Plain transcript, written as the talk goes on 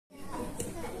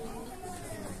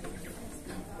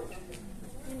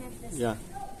Yeah.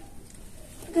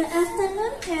 Good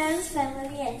afternoon, parents,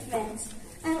 family, and friends.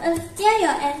 I'm Althea,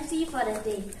 your MC for the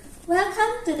day.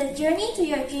 Welcome to the Journey to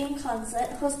Your Dream concert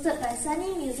hosted by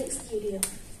Sunny Music Studio.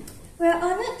 We're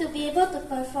honored to be able to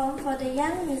perform for the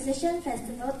Young Musician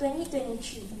Festival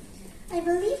 2023. I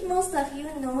believe most of you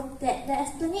know that the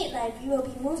Esplanade Library will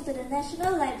be moved to the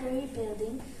National Library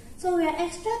building, so we are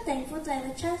extra thankful to have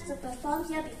a chance to perform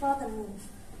here before the move.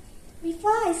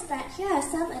 Before I start, here are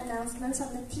some announcements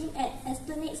from the team at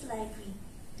Esplanade's Library.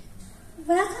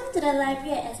 Welcome to the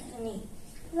Library at Esplanade.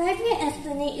 Library at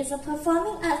Esplanade is a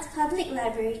performing arts public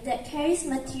library that carries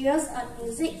materials on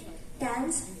music,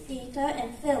 dance, theatre,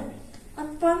 and film,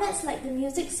 on formats like the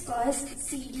music scores,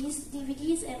 CDs,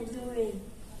 DVDs, and Blu-ray.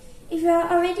 If you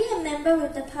are already a member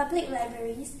with the public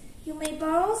libraries, you may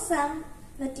borrow some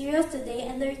materials today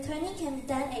and the returning can be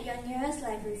done at your nearest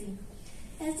library.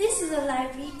 As this is a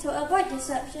library, to avoid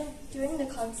disruption during the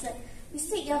concert, we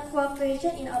seek your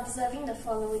cooperation in observing the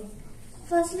following.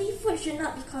 Firstly, food should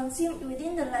not be consumed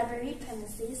within the library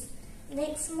premises.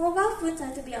 Next, mobile phones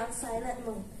are to be on silent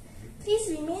mode.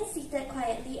 Please remain seated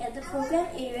quietly at the program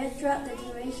area throughout the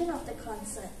duration of the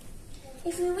concert.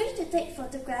 If you wish to take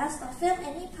photographs or film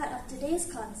any part of today's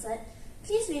concert,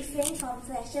 please refrain from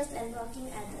flashes and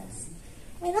blocking others.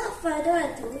 Without further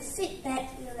ado, sit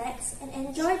back, relax, and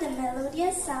enjoy the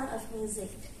melodious sound of music.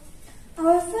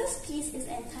 Our first piece is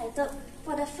entitled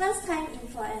For the First Time in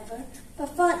Forever,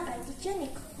 performed by teacher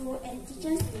Nicole and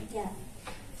teacher Cynthia.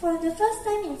 For the First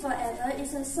Time in Forever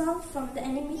is a song from the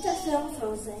animated film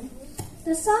Frozen.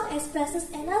 The song expresses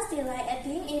Anna's delight at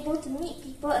being able to meet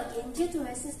people again due to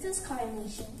her sister's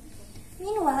coronation.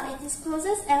 Meanwhile, it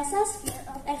discloses Elsa's fear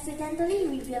of accidentally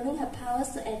revealing her powers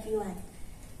to everyone.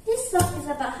 This song is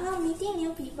about how meeting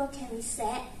new people can be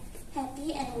sad,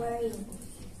 happy, and worrying.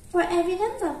 For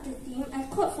evidence of the theme, I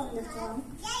quote from the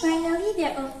song, "Finally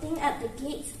they're opening up the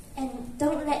gates, and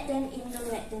don't let them in,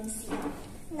 don't let them see."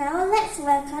 Now let's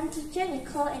welcome teacher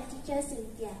Nicole and teacher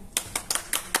Cynthia.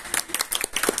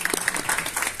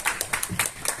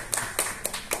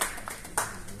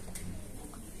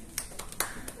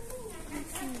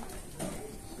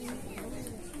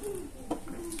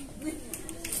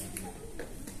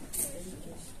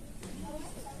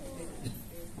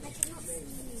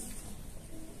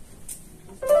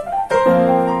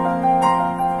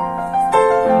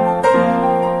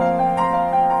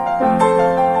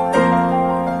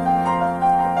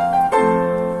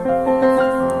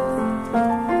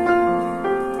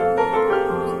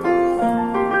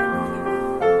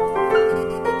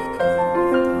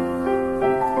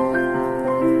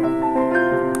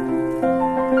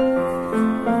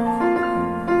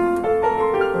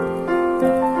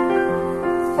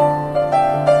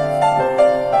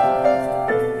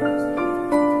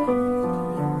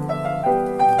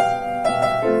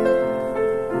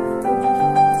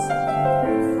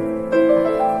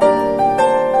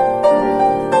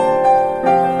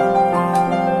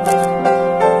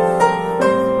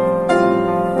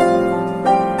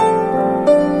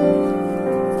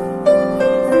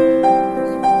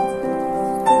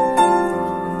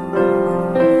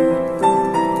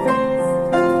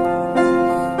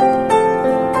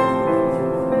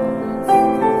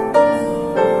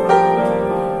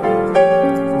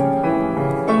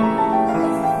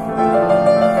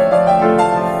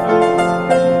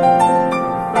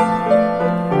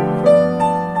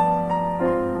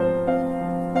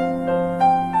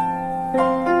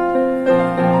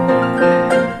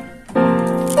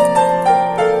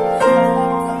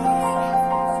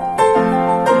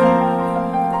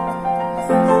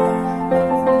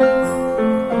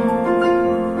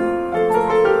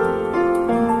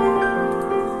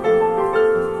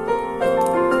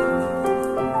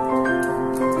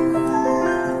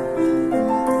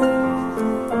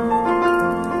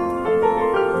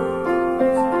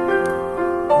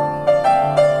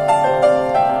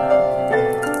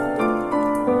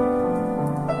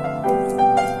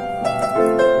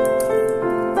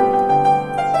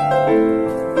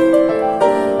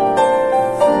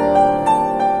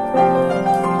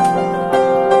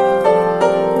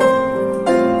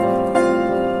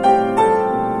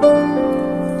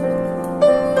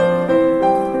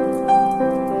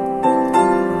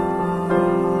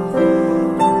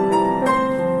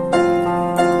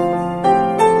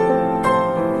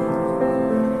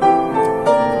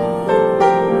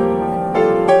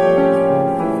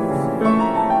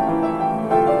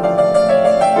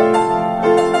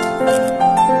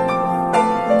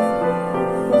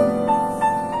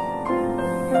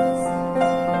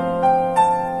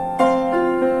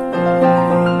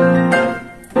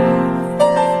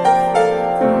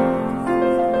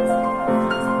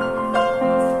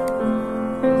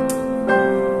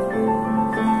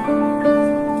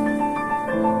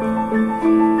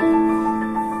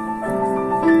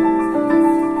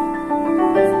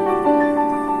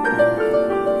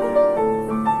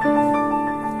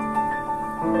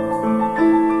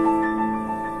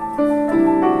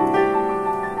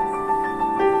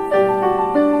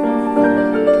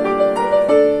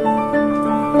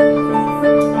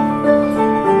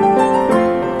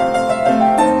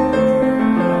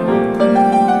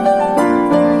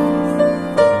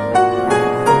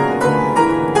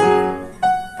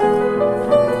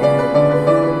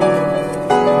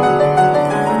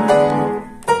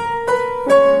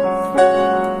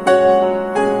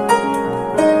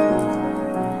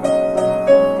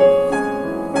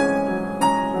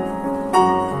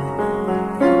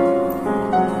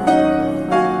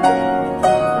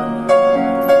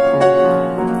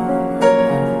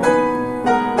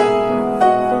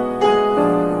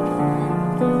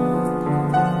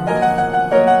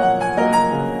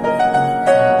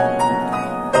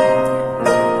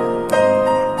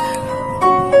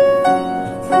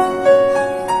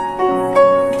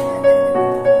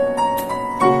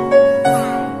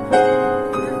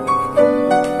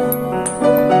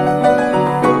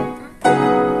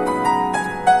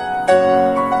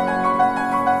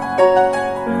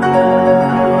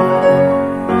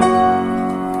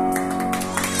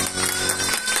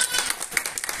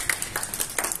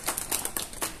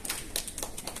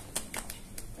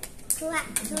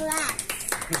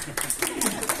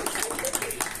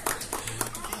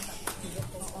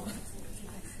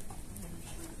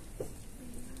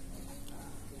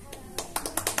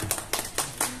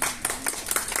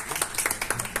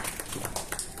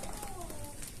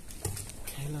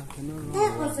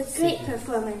 great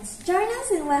performance. Join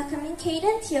us in welcoming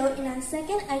Caden Teo in our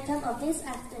second item of this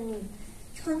afternoon.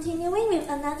 Continuing with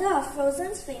another of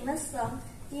Frozen's famous song,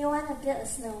 Do You Want to Build a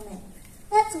Snowman?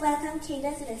 Let's welcome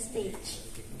Caden to the stage.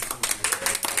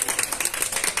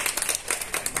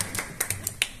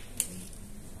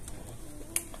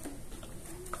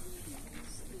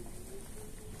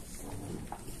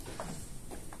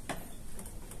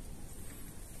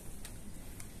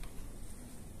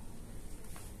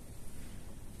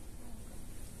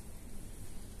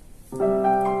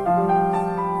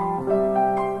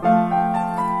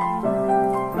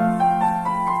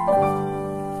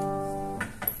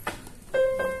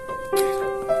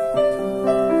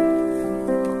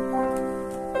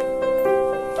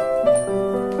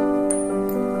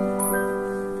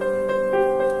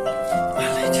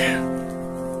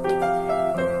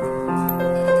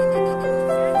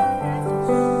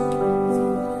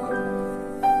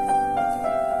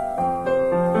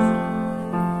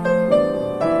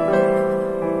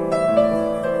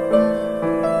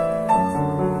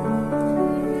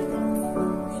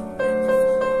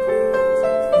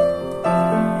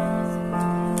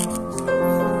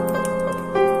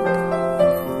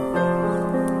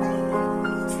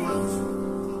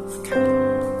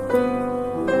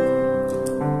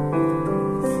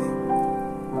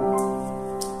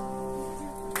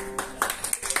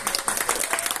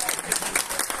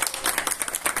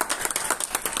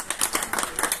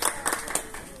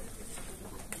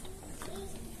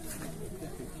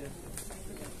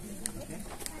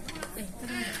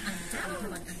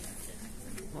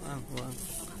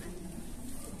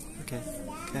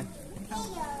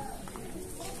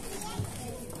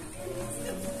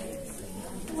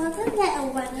 Wasn't that a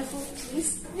wonderful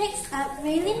piece? Next up,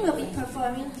 Raylene will be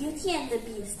performing Beauty and the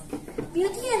Beast.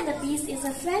 Beauty and the Beast is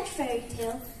a French fairy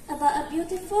tale about a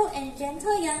beautiful and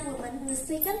gentle young woman who is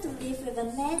taken to live with a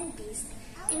man-beast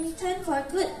in return for a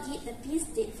good deed the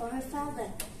beast did for her father.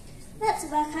 Let's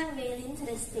welcome Raylene to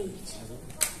the stage.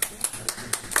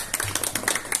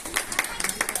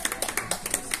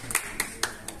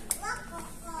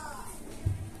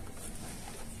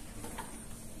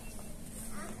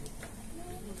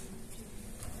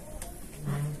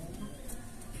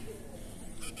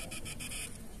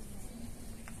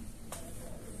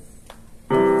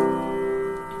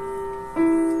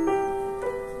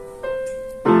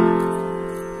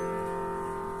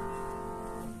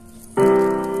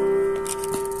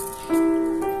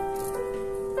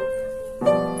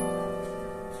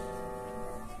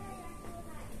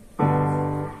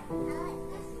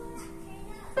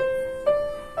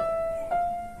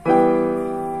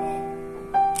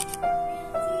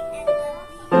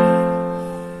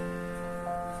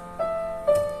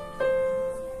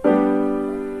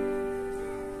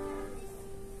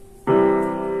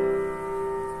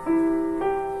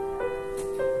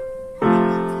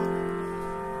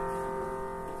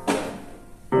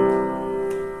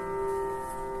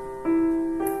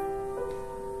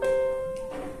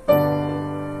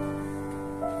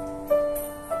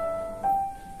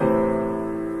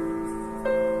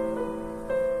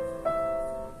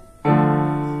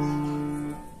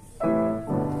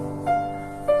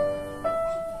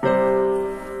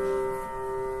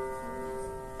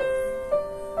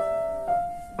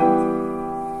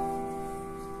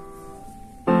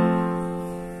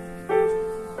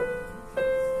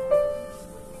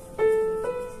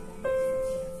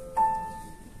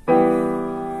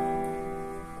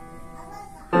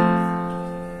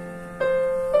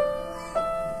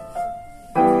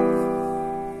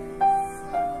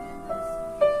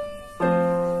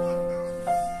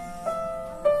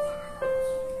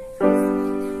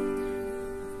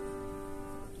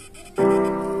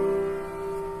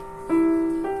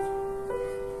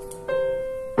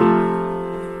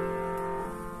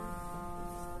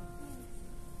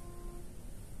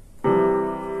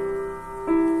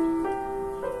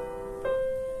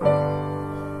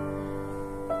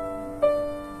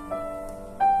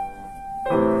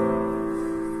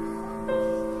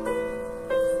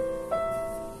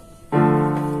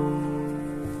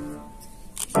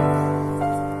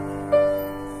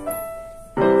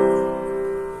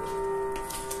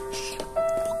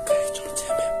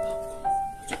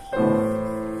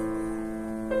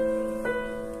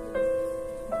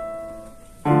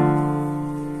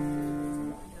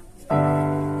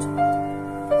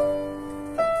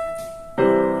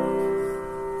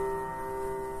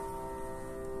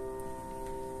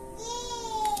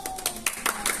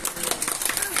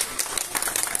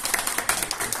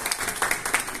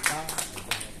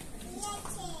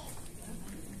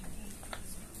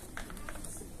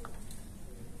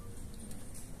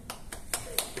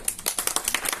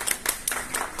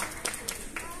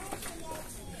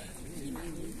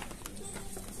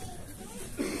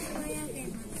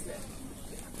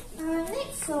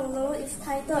 solo is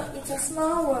titled It's a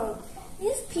Small World.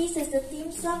 This piece is the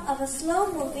theme song of a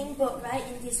slow-moving boat ride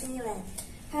in Disneyland,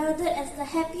 heralded as the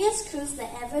happiest cruise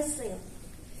that ever sailed.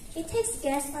 It takes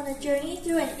guests on a journey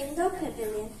through an indoor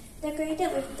pavilion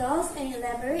decorated with dolls and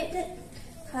elaborated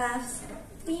crafts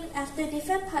themed after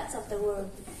different parts of the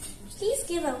world. Please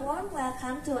give a warm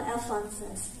welcome to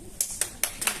Alphonsus.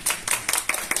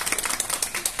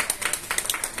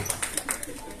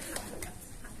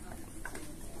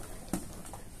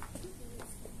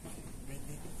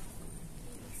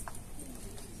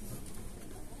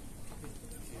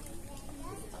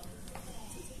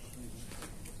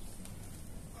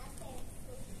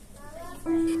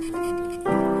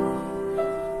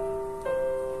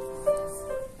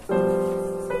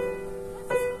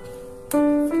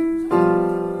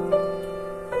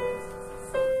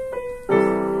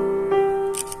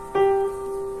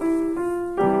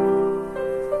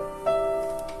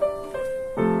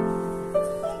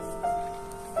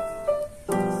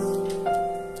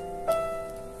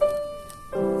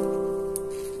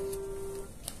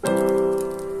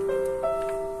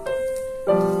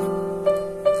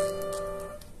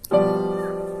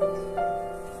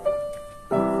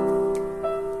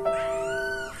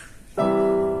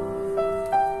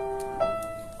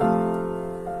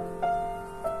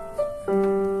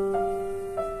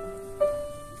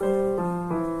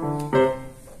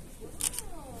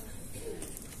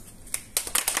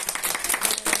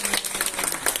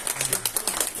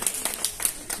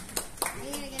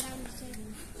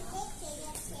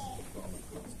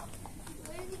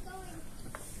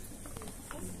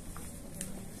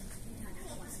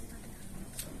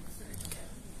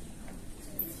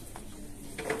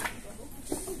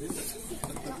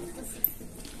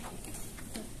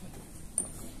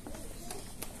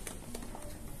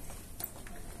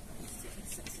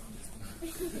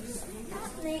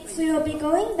 Next, we will be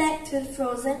going back to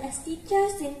Frozen as teacher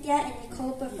Cynthia and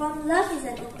Nicole perform Love is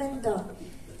an Open Door.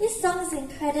 This song is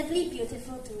incredibly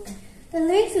beautiful to me. The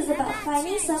lyrics is about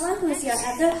finding someone who is your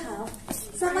other half,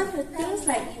 someone who thinks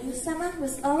like you, someone who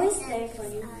is always there for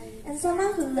you, and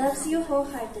someone who loves you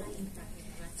wholeheartedly.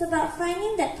 It's about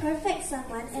finding that perfect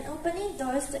someone and opening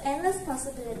doors to endless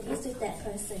possibilities with that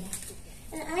person.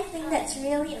 And I think that's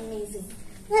really amazing.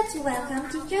 Let's welcome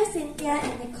teacher Cynthia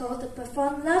and Nicole to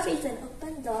perform Love is an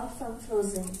Open Door from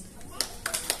Frozen.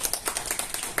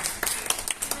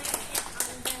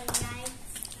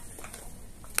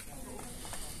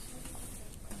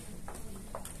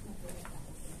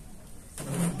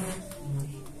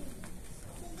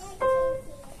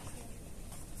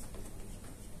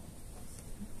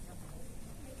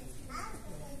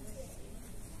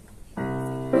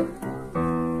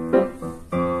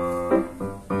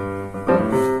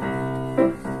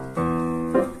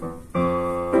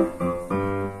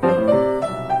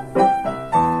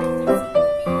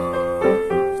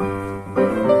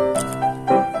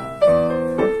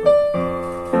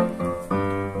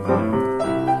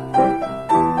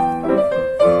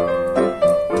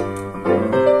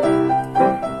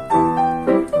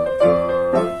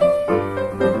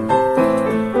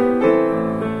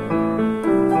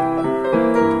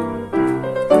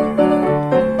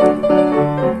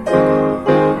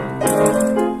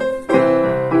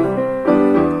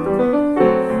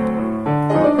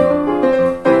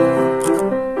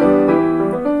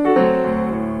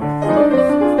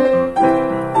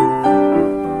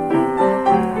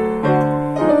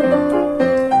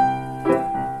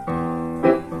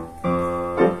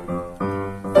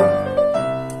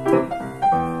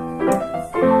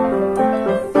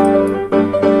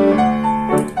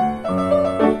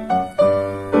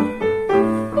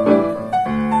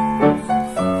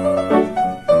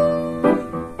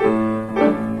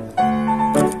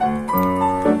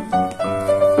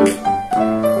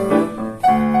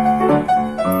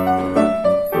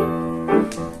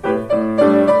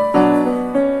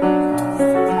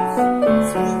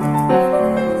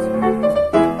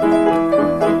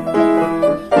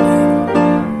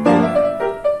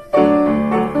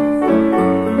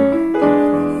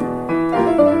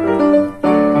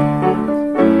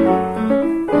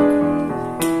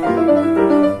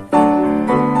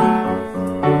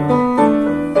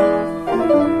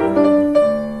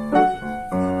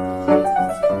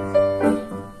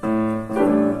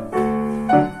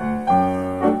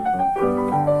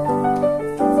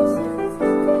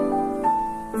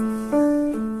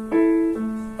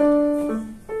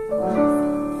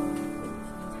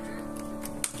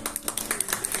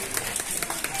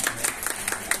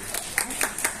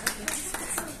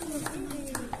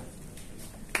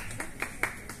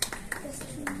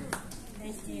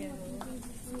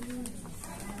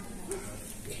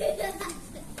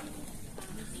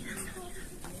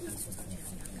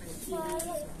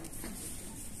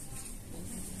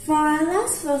 For our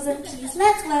last Frozen piece,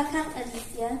 let's welcome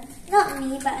Alethea, not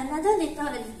me but another little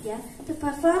Alethea, to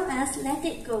perform as Let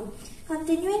It Go,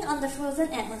 continuing on the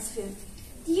Frozen atmosphere.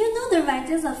 Do you know the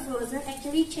writers of Frozen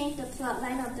actually changed the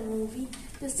plotline of the movie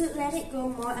to suit Let It Go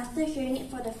more after hearing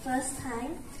it for the first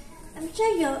time? I'm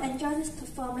sure you'll enjoy this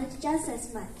performance just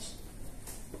as much.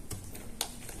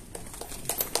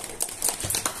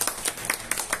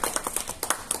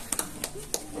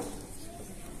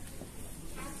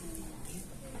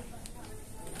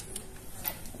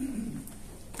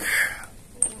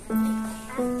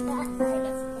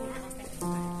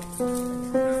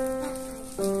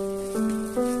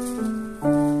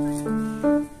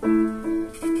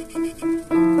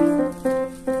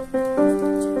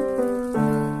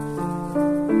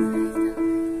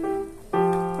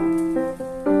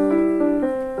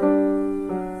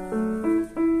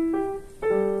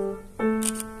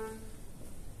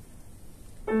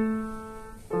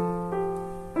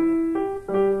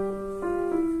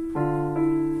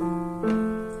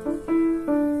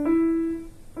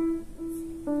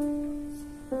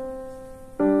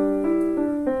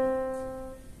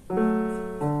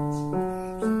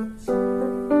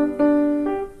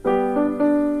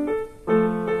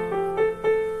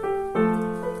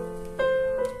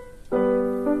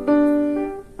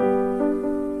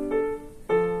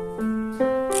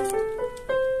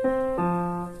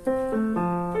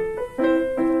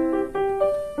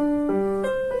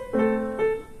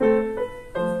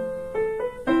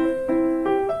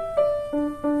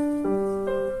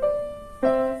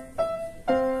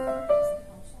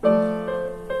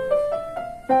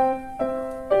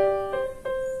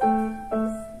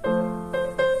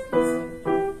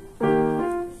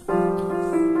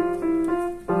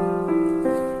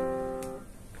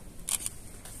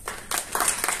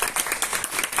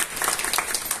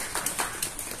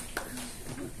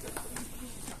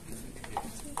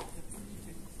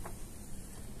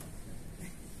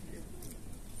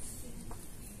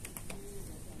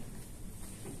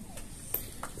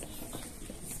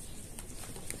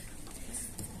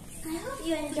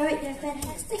 You enjoyed their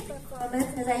fantastic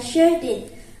performance as I sure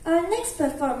did. Our next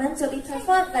performance will be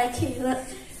performed by Caleb,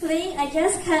 playing I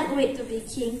Just Can't Wait to Be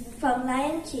King from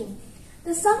Lion King.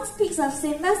 The song speaks of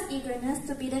Simba's eagerness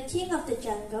to be the king of the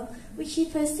jungle, which he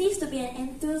perceives to be an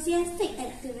enthusiastic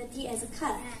activity as a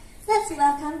cub. Let's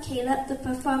welcome Caleb to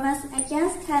perform us I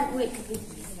Just Can't Wait to Be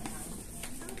King.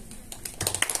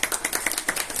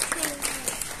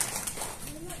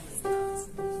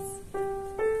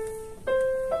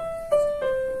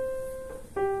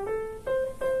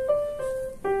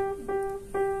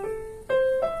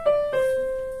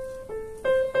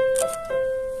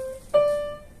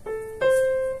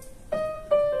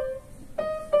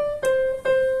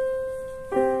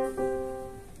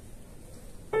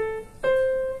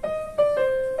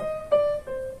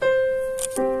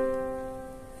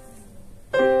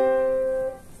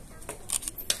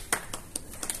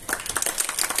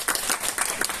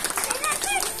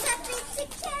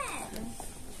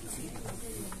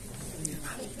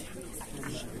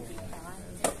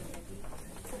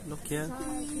 Look here.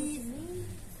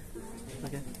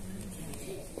 Okay.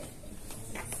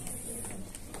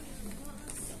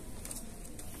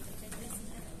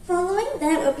 Following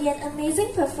that will be an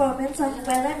amazing performance of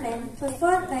Wellerman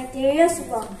performed by Darius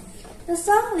Wong. The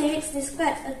song lyrics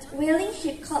describe a whaling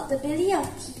ship called the Billy of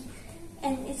Tea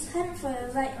and its hunt for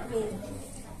a right whale.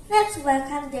 Let's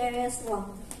welcome Darius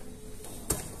Wong.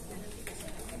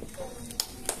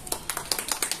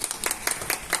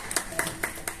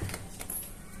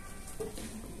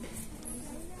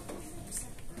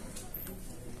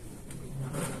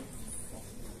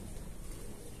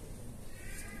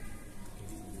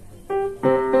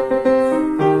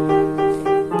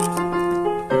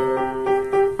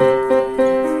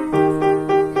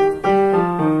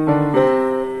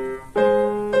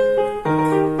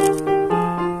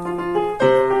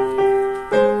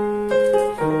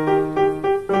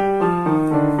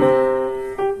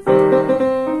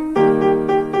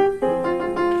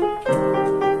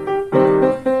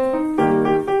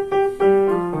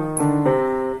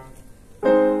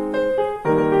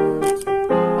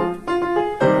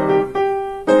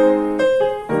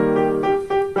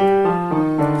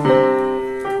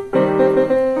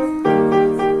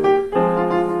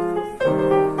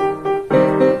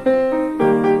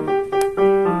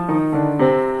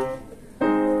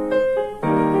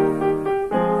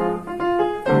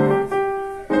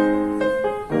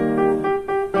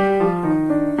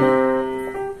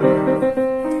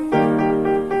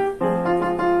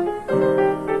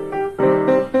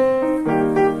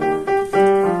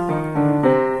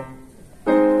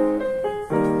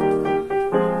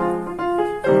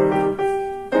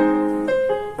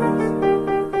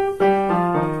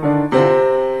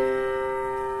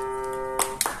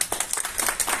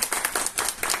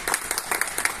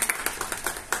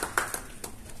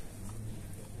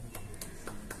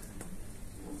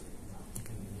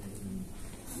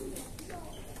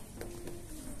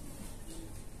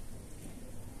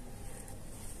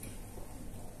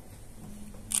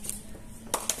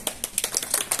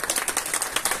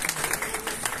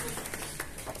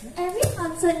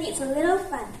 concert needs a little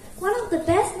fun. One of the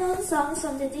best-known songs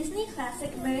from the Disney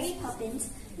classic Mary Poppins,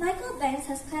 Michael Banks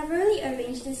has cleverly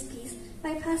arranged this piece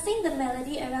by passing the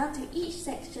melody around to each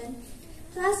section,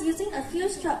 plus using a few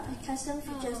short percussion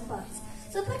feature spots.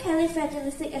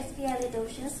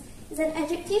 Supercalifragilisticexpialidocious is an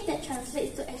adjective that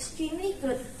translates to extremely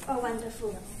good or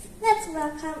wonderful. Let's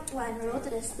welcome Wanro to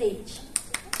the stage.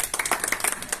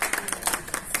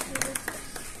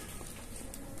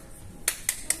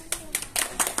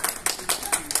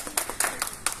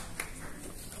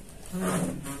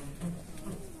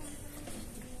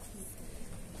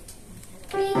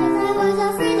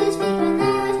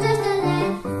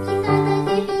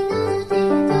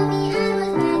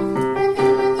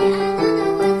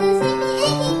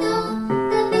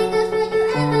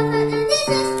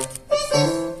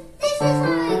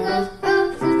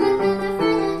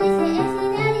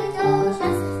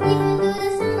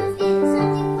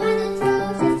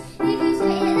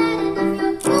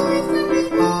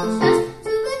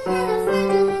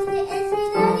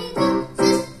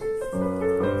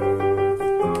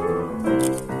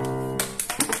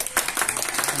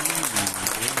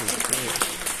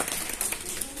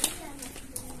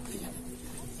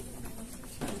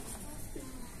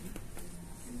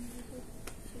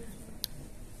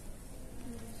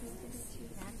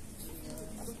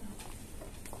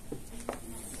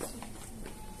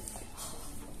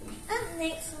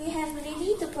 Next, we have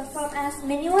Lily to perform as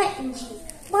Minuet in G,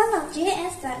 one of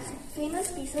J.S. Bach's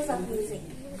famous pieces of music.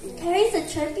 It carries a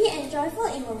chirpy and joyful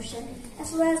emotion,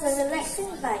 as well as a relaxing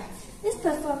vibe. This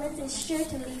performance is sure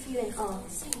to leave you in awe.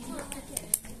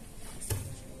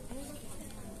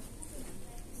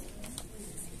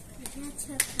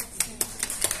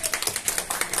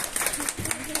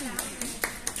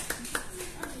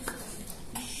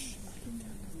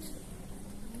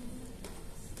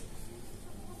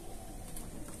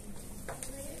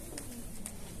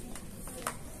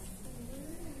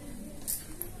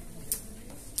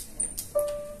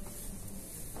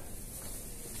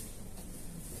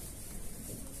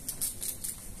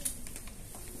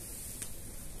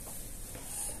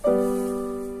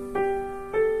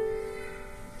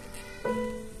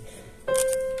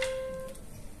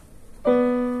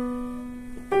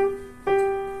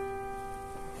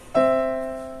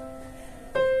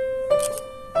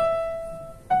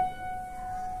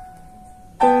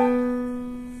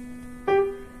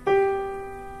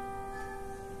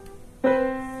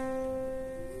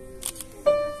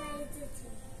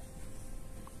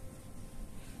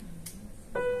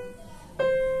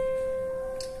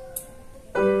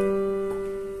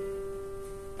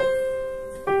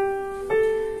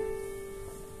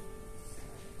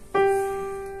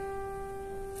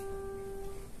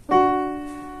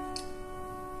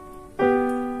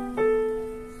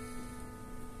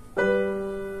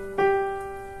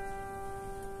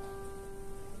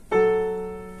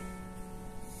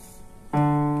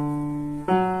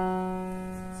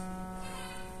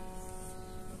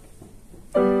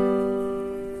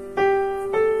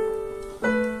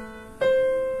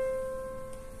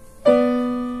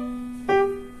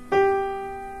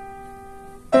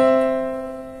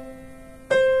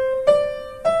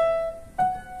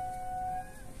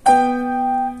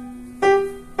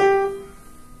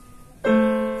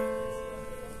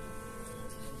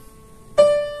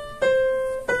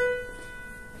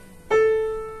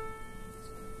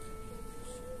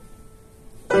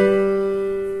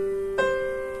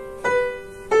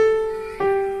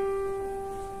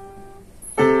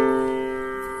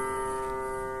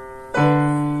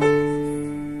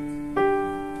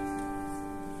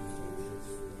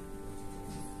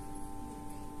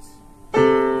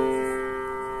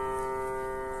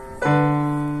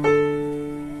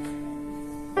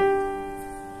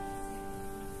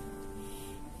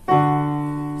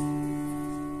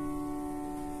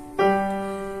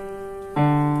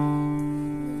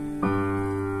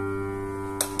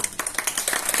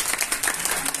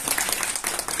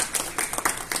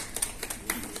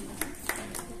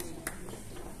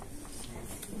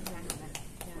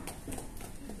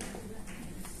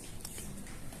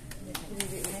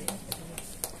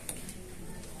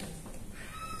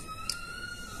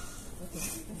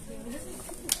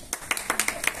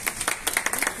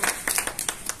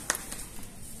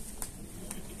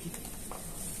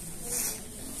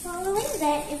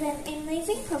 That is an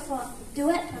amazing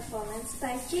duet performance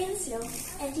by Jane Seong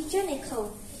and teacher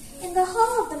Nicole. In the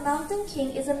Hall of the Mountain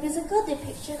King is a musical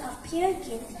depiction of Peer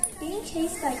Gynt being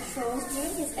chased by trolls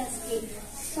during his escape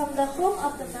from the home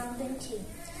of the Mountain King.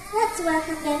 Let's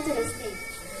welcome them to the stage.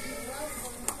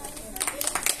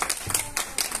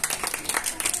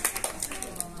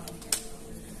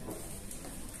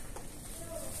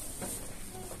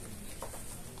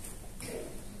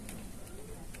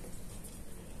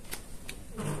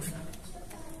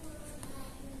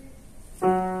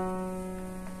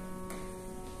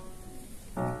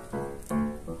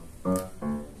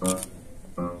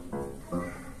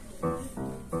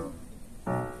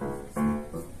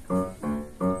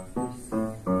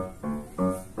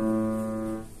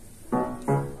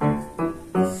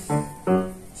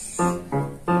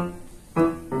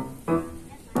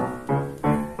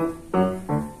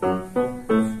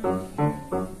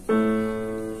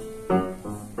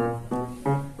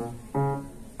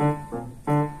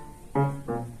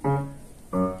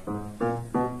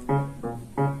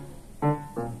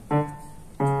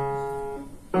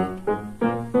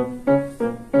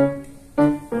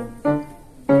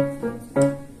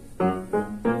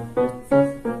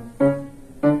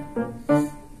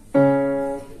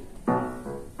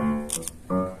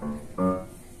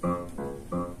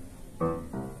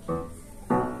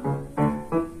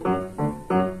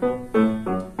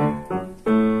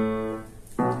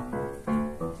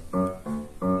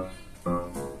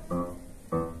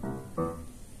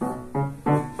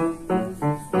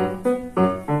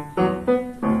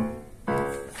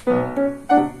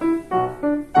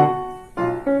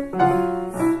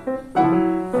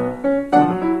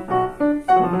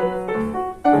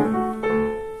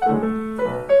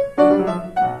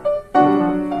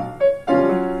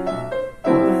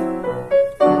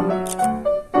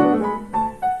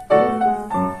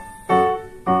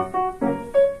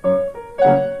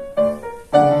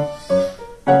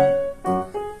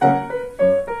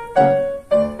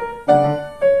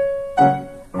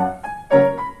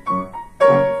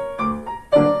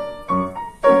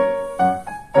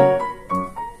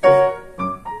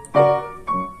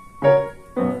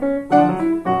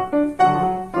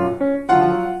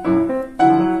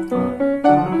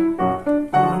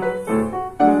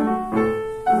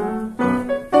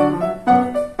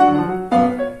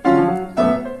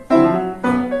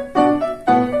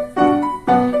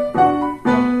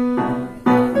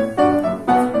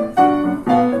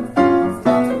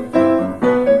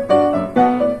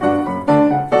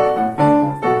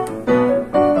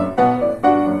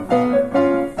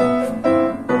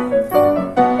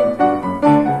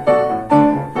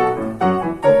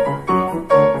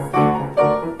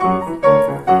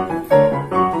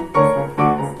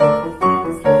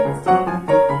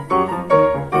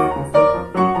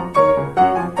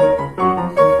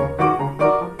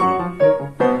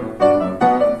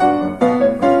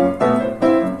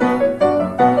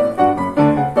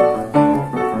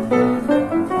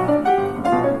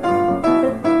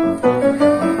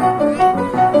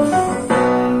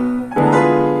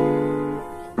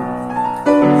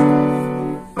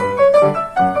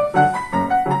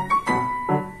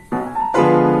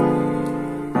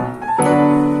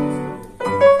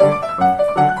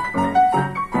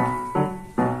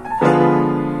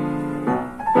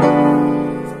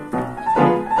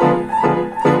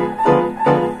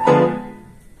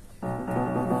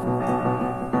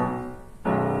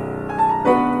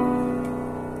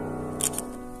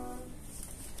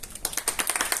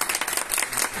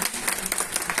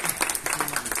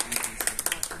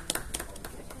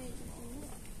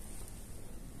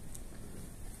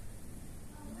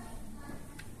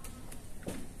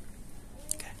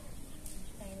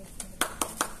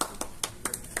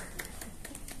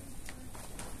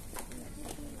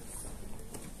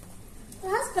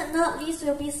 Last but not least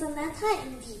will be Sonata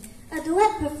in D, a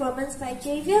duet performance by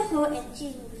Javier Ho and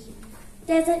Jin Lee.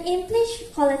 There's an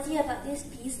implied quality about this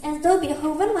piece, as though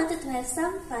Beethoven wanted to have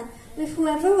some fun with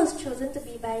whoever was chosen to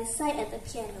be by his side at the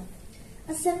piano.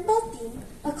 A simple theme,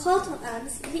 a call to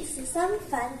arms, leads to some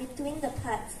fun between the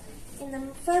parts in the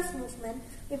first movement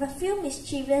with a few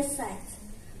mischievous sides.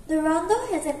 The rondo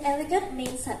has an elegant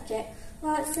main subject,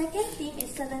 while its second theme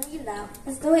is suddenly loud,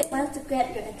 as though it wants to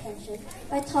grab your attention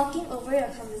by talking over your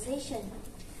conversation.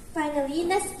 Finally,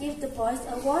 let's give the boys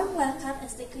a warm welcome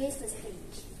as they grace the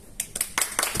stage.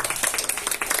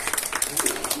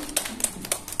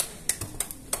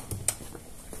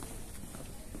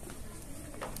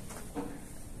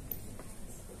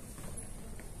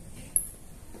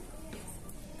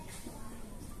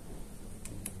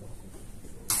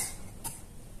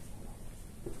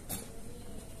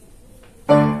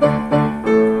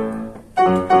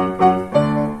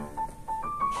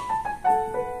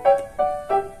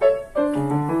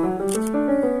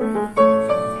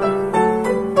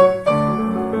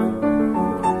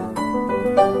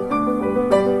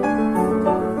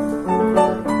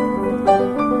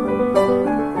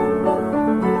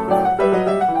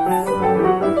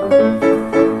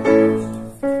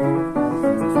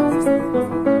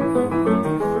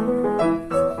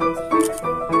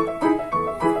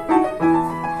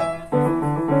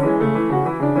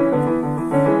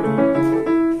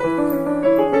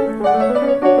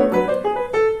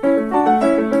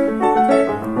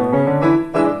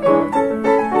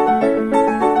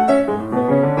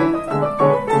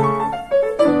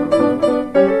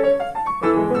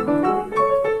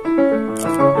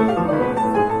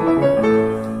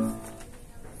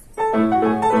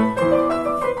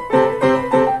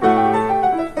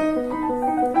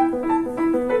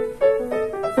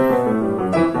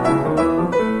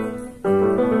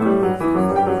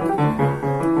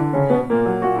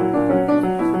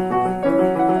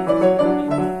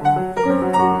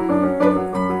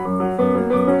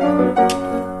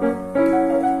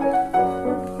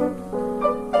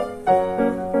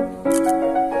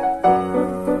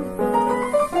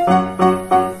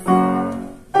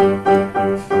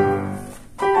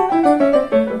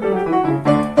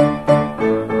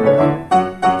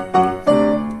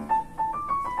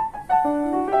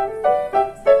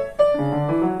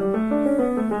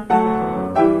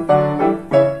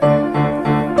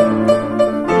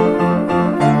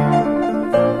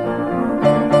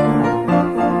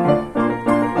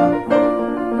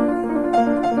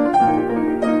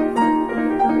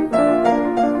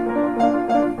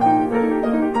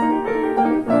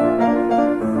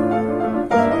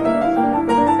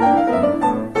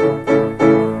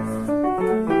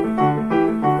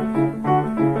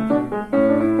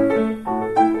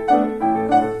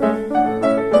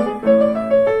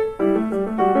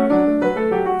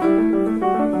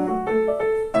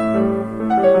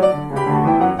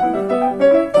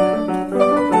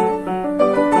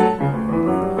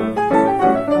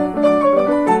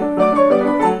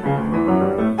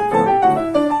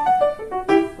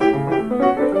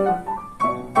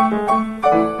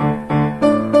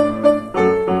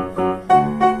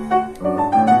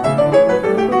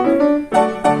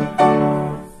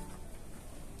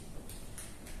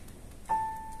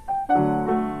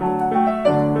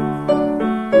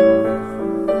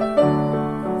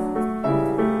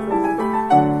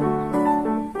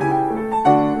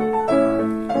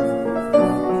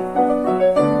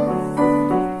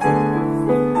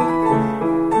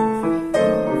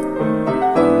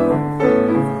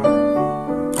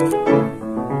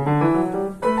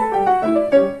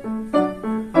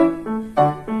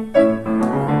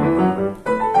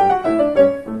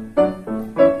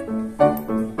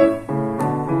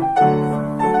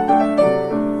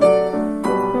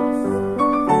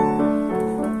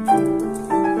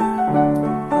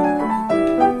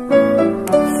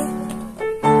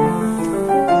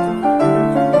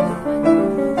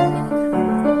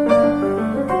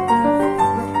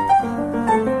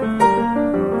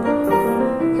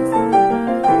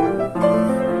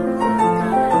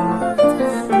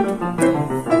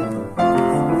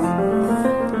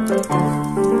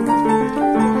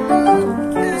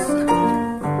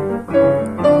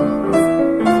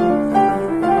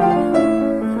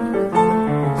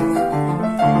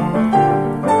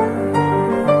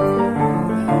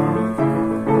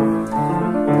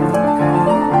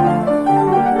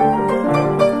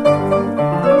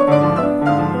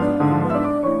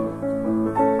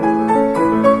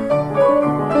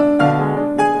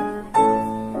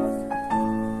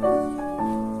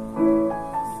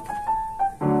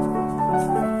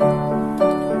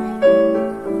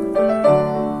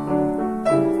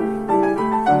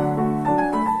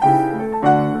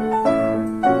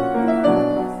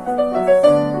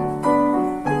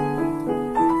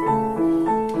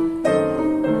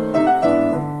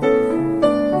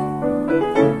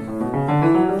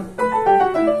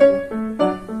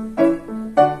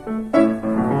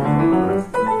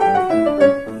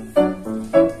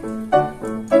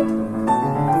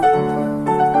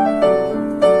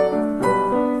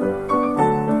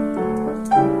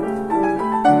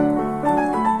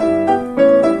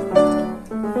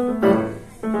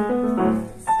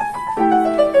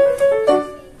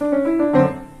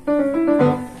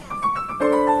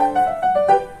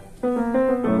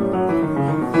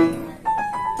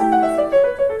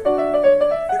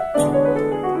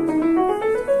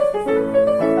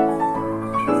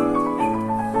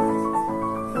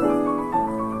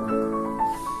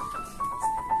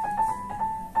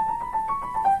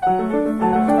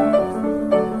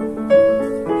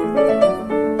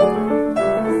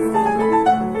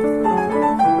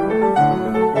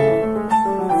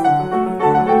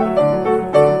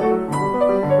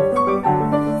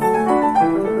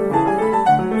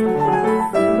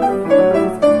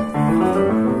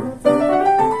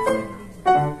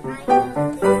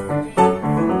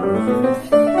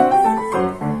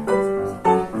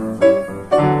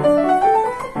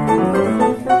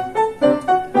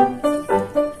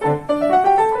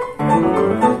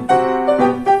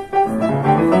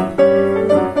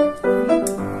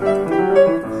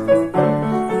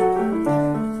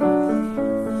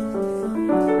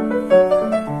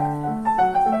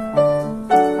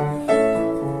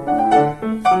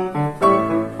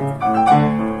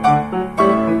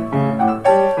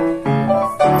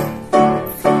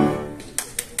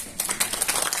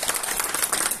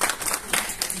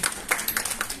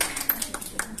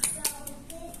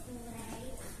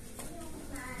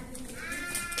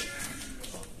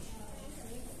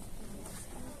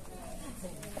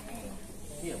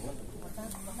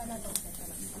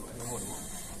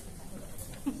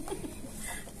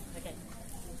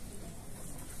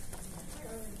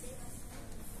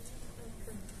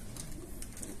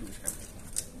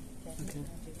 As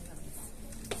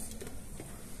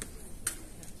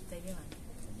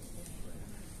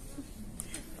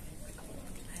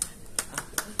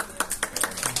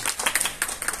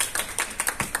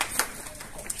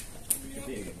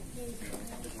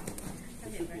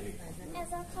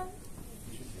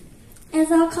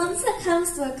our concert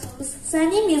comes to a close,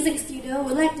 Sunny Music Studio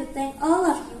would like to thank all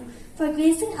of you for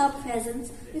gracing our presence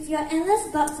with your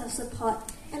endless box of support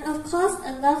and of course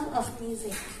a love of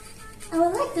music. I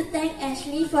would like to thank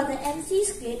Ashley for the MC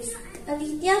scripts,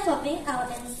 Alethea for being our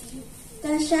MC,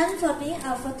 Darshan for being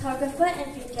our photographer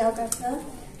and videographer,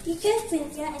 teachers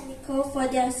Cynthia and Nicole for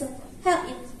their help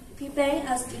in preparing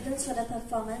our students for the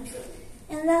performance,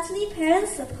 and lastly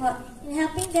parents' support in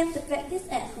helping them to practice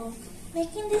at home,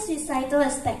 making this recital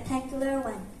a spectacular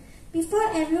one. Before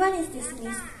everyone is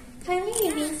dismissed, kindly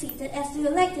remain seated as we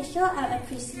would like to show our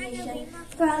appreciation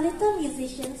for our little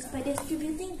musicians by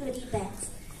distributing goodie bags.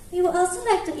 We would also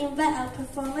like to invite our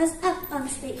performers up on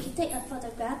stage to take a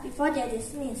photograph before they are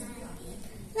dismissed.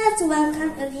 Let's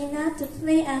welcome Alina to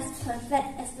play us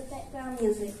Perfect as the background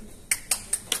music.